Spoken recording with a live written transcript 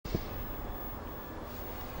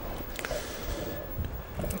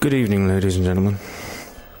Good evening, ladies and gentlemen.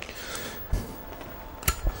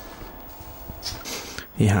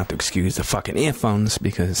 You have to excuse the fucking earphones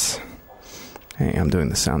because, hey, I'm doing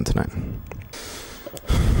the sound tonight.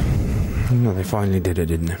 No, they finally did it,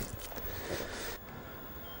 didn't they?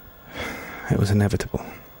 It was inevitable.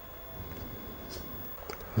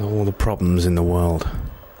 All the problems in the world.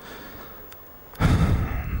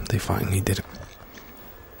 They finally did it.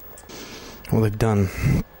 What they've done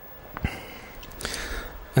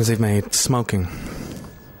is they've made smoking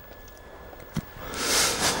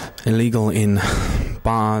illegal in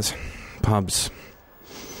bars, pubs,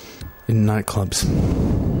 in nightclubs,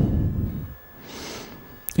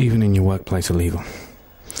 even in your workplace illegal.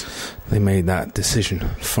 They made that decision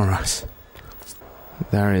for us.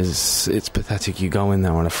 It's pathetic. You go in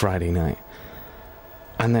there on a Friday night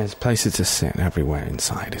and there's places to sit everywhere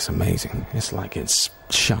inside. It's amazing. It's like it's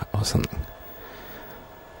shut or something.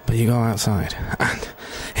 But you go outside and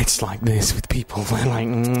it's like this with people. They're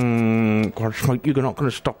like, gotta smoke. You're not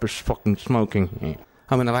going to stop us fucking smoking.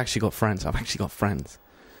 I mean, I've actually got friends.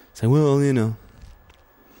 Say, well, you know,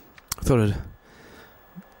 I thought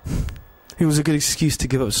it was a good excuse to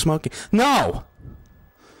give up smoking. No!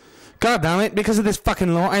 God damn it, because of this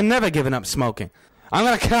fucking law, I'm never giving up smoking. I'm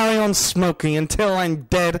going to carry on smoking until I'm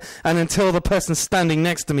dead and until the person standing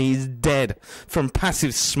next to me is dead from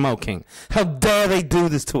passive smoking. How dare they do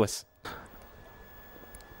this to us?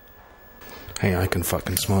 Hey, I can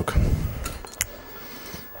fucking smoke. I'm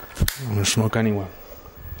going to smoke anywhere.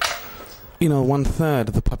 You know, 1/3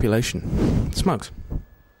 of the population smokes.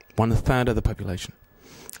 1/3 of the population.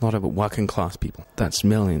 A lot of it working class people. That's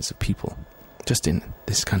millions of people just in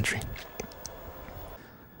this country.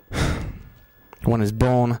 One is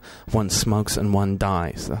born, one smokes, and one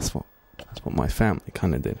dies. That's what my family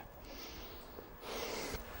kind of did.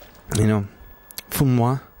 You know, for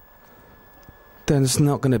moi, there's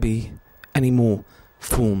not going to be any more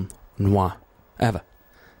film noir ever.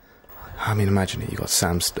 I mean, imagine it. You got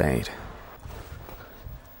Sam Spade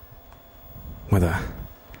with a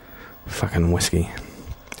fucking whiskey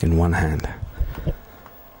in one hand,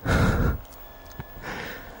 and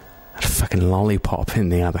a fucking lollipop in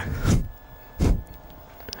the other.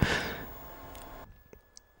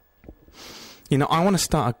 You know, I want to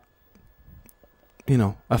start a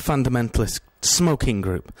fundamentalist smoking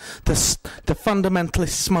group. The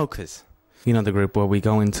fundamentalist smokers. You know, the group where we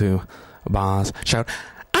go into bars, shout,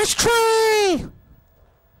 ashtray!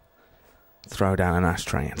 Throw down an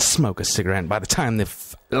ashtray and smoke a cigarette. By the time the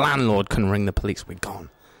landlord can ring the police, we're gone.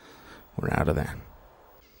 We're out of there.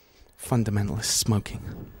 Fundamentalist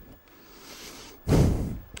smoking.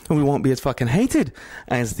 And we won't be as fucking hated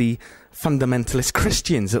as the fundamentalist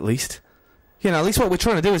Christians, at least. You know, at least what we're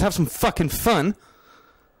trying to do is have some fucking fun.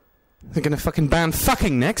 They're going to fucking ban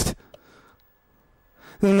fucking next.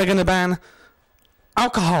 Then they're going to ban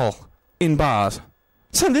alcohol in bars.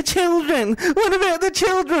 So the children! What about the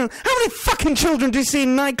children? How many fucking children do you see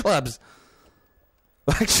in nightclubs?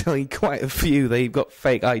 Actually, quite a few. They've got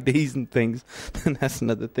fake IDs and things. And that's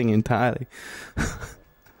another thing entirely.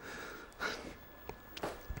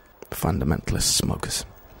 Fundamentalist smokers.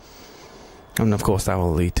 And of course that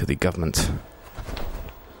will lead to the government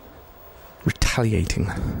retaliating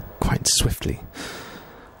quite swiftly.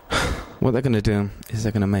 What they're going to do is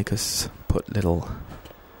they're going to make us put little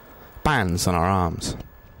bands on our arms.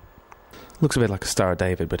 Looks a bit like a Star of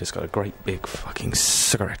David, but it's got a great big fucking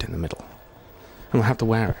cigarette in the middle. And we'll have to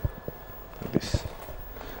wear it like this.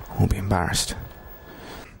 I won't be embarrassed.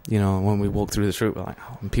 You know, when we walk through this route, we're like,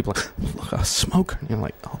 oh, and people are like, look, a smoker. And you're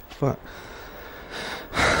like, oh, fuck.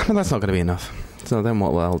 But that's not going to be enough. So then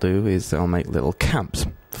what they'll do is they'll make little camps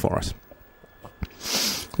for us.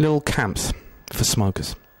 Little camps for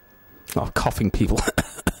smokers. A lot of coughing people.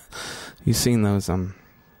 You've seen those are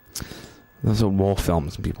war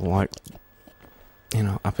films and people like, you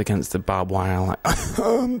know, up against the barbed wire like,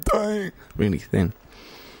 I'm dying. Really thin.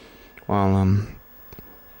 While,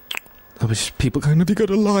 there was people going, have you got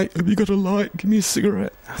a light? Have you got a light? Give me a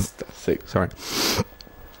cigarette. That's sick, sorry.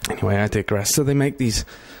 Anyway, I digress. So they make these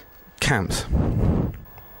camps.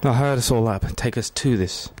 They'll herd us all up and take us to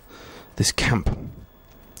this camp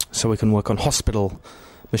so we can work on hospital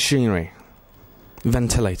machinery,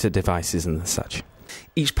 ventilator devices and such.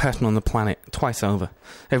 Each person on the planet, twice over,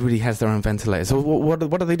 everybody has their own ventilator. So what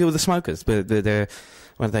do they do with the smokers? They're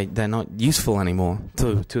not useful anymore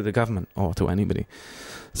to the government or to anybody.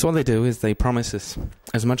 So what they do is they promise us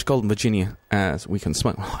as much Golden Virginia as we can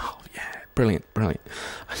smoke. Oh, yeah. Brilliant. I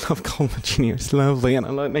love Golden Virginia. It's lovely, and I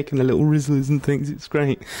like making the little rizzlers and things. It's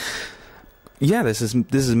great. Yeah, there's as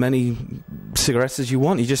many cigarettes as you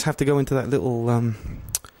want. You just have to go into that little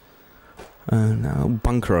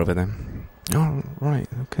Bunker over there. Oh, right,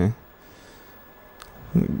 okay.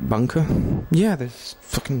 Bunker? Yeah, there's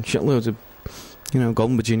fucking shitloads of,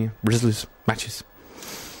 Golden Virginia, Rizzlers, matches.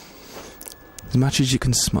 As much as you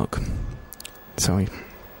can smoke. And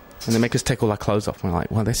they make us take all our clothes off, and we're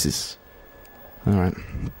like, well, this is... Alright.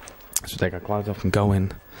 So take our clothes off and go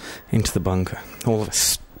into the bunker. All of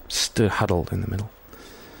us stood huddled in the middle.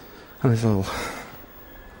 And there's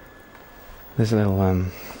a little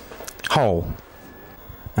hole.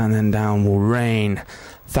 And then down will rain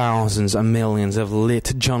thousands and millions of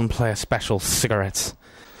lit John Player Special cigarettes.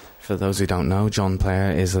 For those who don't know, John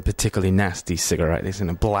Player is a particularly nasty cigarette. It's in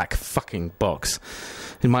a black fucking box.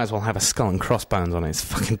 It might as well have a skull and crossbones on it. It's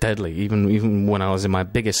fucking deadly. Even when I was in my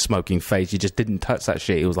biggest smoking phase, you just didn't touch that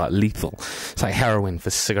shit. It was like lethal. It's like heroin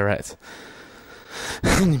for cigarettes.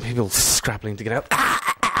 And people scrabbling to get out.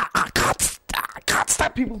 I can't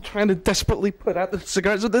stop people trying to desperately put out the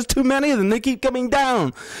cigarettes, but there's too many of them. They keep coming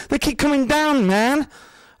down. They keep coming down, man.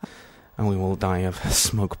 And we will die of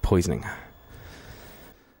smoke poisoning.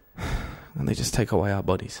 And they just take away our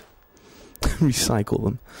bodies. Recycle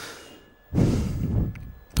them.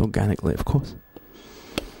 Organically, of course.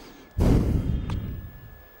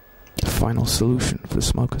 Final solution for the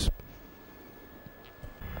smokers.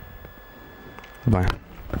 Bye.